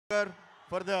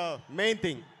for the main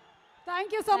thing.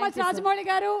 Thank you so much, Rajmouli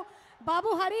garu.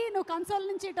 Babu Hari, no console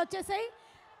nunchi ito vachesai.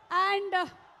 And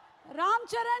Ram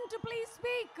Charan to please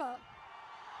speak.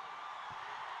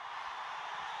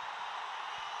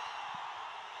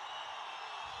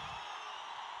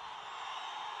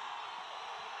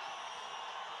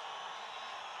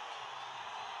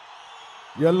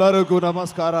 ఎల్లరికూ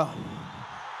నమస్కారం.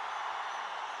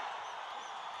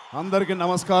 అందరికీ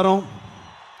నమస్కారం.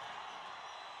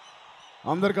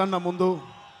 అందరికన్నా ముందు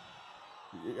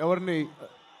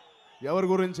ఎవరి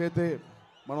గురించి అయితే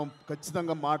మనం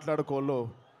ఖచ్చితంగా మాట్లాడుకోవాలో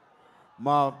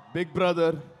మా బిగ్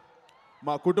బ్రదర్,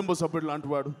 మా కుటుంబ సభ్యుడు లాంటి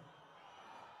వాడు.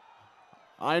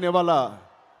 ఆయన ఇవాళ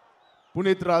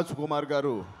పునీత్ రాజ్కుమార్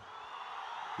గారు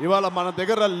ఇవాళ మన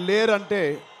దగ్గర లేరంటే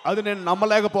అది నేను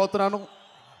నమ్మలేకపోతున్నాను.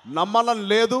 నమ్మాలని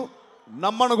లేదు,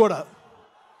 నమ్మను కూడా.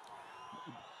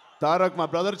 తారక్ మా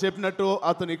బ్రదర్ చెప్పినట్టు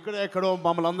అతను ఎక్కడో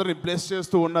మమ్మల్ని అందరినీ బ్లెస్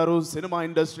చేస్తూ ఉన్నారు. సినిమా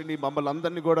ఇండస్ట్రీని మమ్మల్ని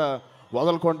అందరినీ కూడా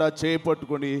వదలకుండా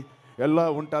చేపట్టుకొని ఎలా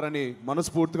ఉంటారని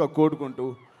మనస్ఫూర్తిగా కోరుకుంటూ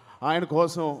ఆయన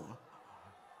కోసం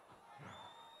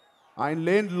ఆయన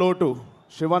లేని లోటు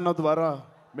శివన్న ద్వారా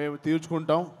మేము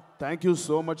తీర్చుకుంటాం. Thank you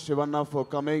so much Shivanna for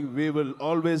coming. We will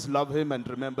always love him and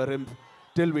remember him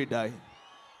till we die.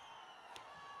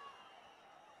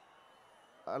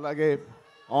 అలాగే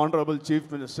ఆనరబుల్ చీఫ్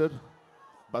మినిస్టర్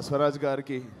బసవరాజ్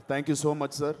గారికి thank you so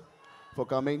much sir for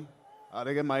coming.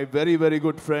 అలాగే my very very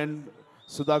good friend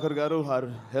Sudhakar గారు, her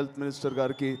health minister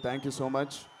గారికి thank you so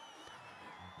much.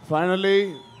 Finally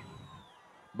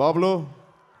బాబులు,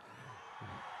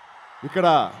 ఇక్కడ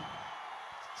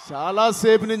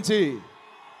చాలాసేపు నుంచి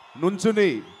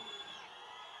నుంచుని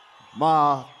మా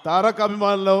తారక్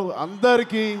అభిమానులు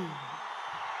అందరికీ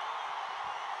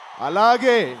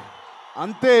అలాగే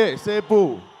అంతేసేపు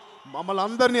మమ్మల్ని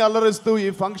అందరినీ అల్లరిస్తూ ఈ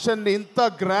ఫంక్షన్ని ఇంత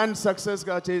గ్రాండ్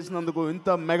సక్సెస్గా చేసినందుకు, ఇంత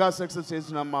మెగా సక్సెస్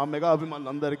చేసిన మా మెగా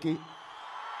అభిమానులందరికీ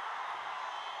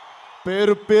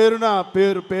పేరు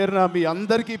పేరున మీ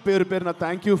అందరికీ పేరు పేరున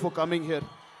thank you for coming here.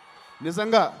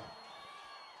 నిజంగా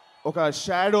ఒక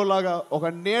షాడో లాగా, ఒక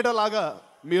నీడలాగా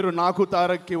మీరు నాకు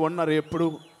తారక్కి ఉన్నారు ఎప్పుడు.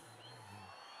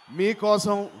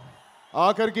 మీకోసం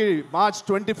ఆఖరికి March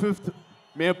 25th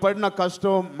మేము పడిన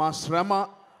కష్టం, మా శ్రమ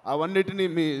అవన్నిటినీ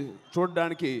మీ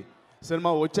చూడడానికి సినిమా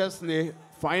వచ్చేస్తుంది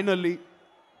ఫైనల్లీ.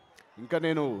 ఇంకా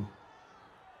నేను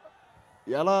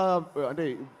ఎలా అంటే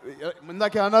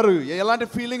ఇందాకే అన్నారు ఎలాంటి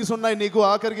ఫీలింగ్స్ ఉన్నాయి నీకు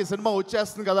ఆఖరికి సినిమా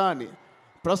వచ్చేస్తుంది కదా అని.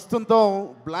 ప్రస్తుతం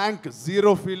బ్లాంక్,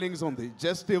 జీరో ఫీలింగ్స్ ఉంది.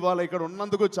 జస్ట్ ఇవాళ ఇక్కడ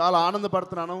ఉన్నందుకు చాలా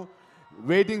ఆనందపడుతున్నాను.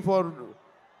 వెయిటింగ్ ఫర్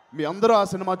మీ అందరూ ఆ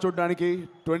సినిమా చూడడానికి.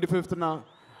 25th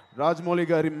రాజమౌళి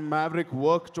గారి మ్యావరిక్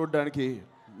వర్క్ చూడడానికి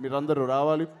మీరందరూ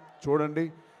రావాలి, చూడండి.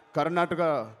 Karnataka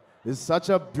is such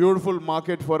a beautiful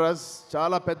market for us.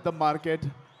 చాలా పెద్ద మార్కెట్.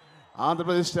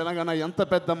 ఆంధ్రప్రదేశ్, తెలంగాణ ఎంత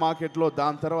పెద్ద మార్కెట్లో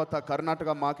దాని తర్వాత కర్ణాటక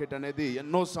మార్కెట్ అనేది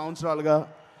ఎన్నో సంవత్సరాలుగా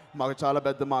మాకు చాలా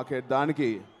పెద్ద మార్కెట్. దానికి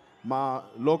మా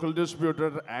లోకల్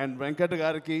డిస్ట్రిబ్యూటర్ అండ్ వెంకట్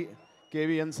గారికి,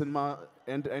 కేవీఎన్ సినిమా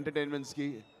ఎంటర్టైన్మెంట్స్కి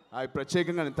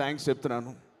ప్రత్యేకంగా నేను థ్యాంక్స్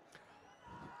చెప్తున్నాను.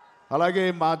 అలాగే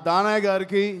మా దానయ్య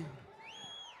గారికి,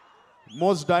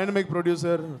 most dynamic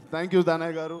producer, thank you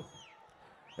Danayya గారు.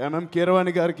 ఎంఎం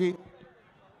కీరవాణి గారికి,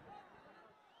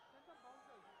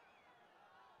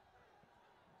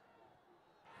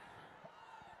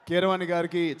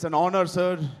 ఇట్స్ అన్ ఆనర్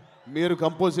సార్. మీరు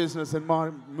కంపోజ్ చేసిన సినిమా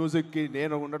మ్యూజిక్కి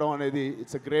నేను ఉండడం అనేది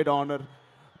it's a great honour.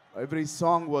 Every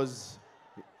song was,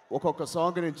 ఒక్కొక్క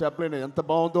సాంగ్ నేను చెప్పలేను ఎంత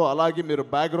బాగుందో. అలాగే మీరు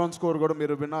బ్యాక్గ్రౌండ్ స్కోర్ కూడా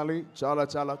మీరు వినాలి. చాలా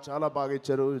చాలా చాలా బాగా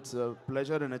ఇచ్చారు. It's a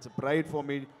pleasure and it's a pride for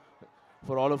me,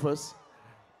 for all of us.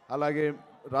 అలాగే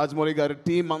రాజమౌళి గారి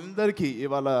టీం అందరికీ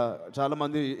ఇవాళ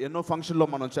చాలామంది ఎన్నో ఫంక్షన్లో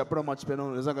మనం చెప్పడం మర్చిపోయాను.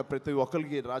 నిజంగా ప్రతి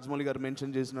ఒక్కరికి రాజమౌళి గారు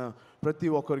మెన్షన్ చేసిన ప్రతి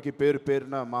ఒక్కరికి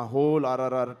పేరున మా whole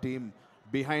RRR team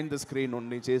behind the screen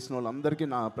ఉండి చేసిన వాళ్ళందరికీ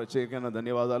నా ప్రత్యేకమైన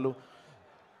ధన్యవాదాలు.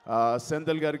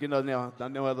 సెంథిల్ గారికి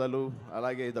ధన్యవాదాలు.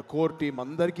 అలాగే ద కోర్ టీం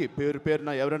అందరికీ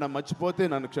పేరున ఎవరైనా మర్చిపోతే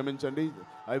నన్ను క్షమించండి.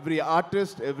 ఎవ్రీ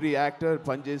ఆర్టిస్ట్, ఎవ్రీ యాక్టర్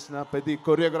పనిచేసిన ప్రతి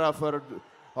choreographer,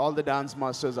 all the dance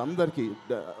masters అందరికీ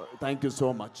thank you so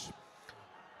much.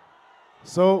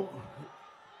 So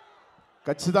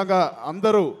ఖచ్చితంగా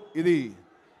అందరూ ఇది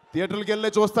థియేటర్కి వెళ్ళే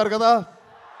చూస్తారు కదా.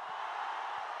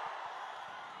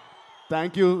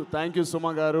 థ్యాంక్ యూ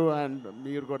సుమా గారు, అండ్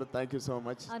మీరు కూడా thank you so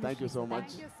much.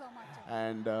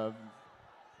 And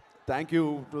thank you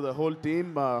to the whole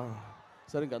team.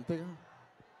 సరే ఇంక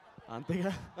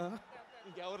అంతేగా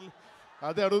ఇంకెవరు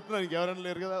అదే అడుగుతున్నాను, ఇంకెవరైనా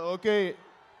లేరు కదా. ఓకే,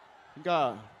 ఇంకా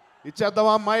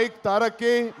ఇచ్చేద్దామా mic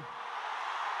తారక్కి.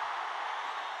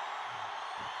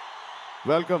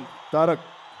 Welcome Tarak.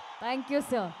 Thank you,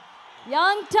 sir.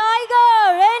 Young Tiger,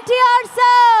 NTR,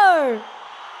 sir.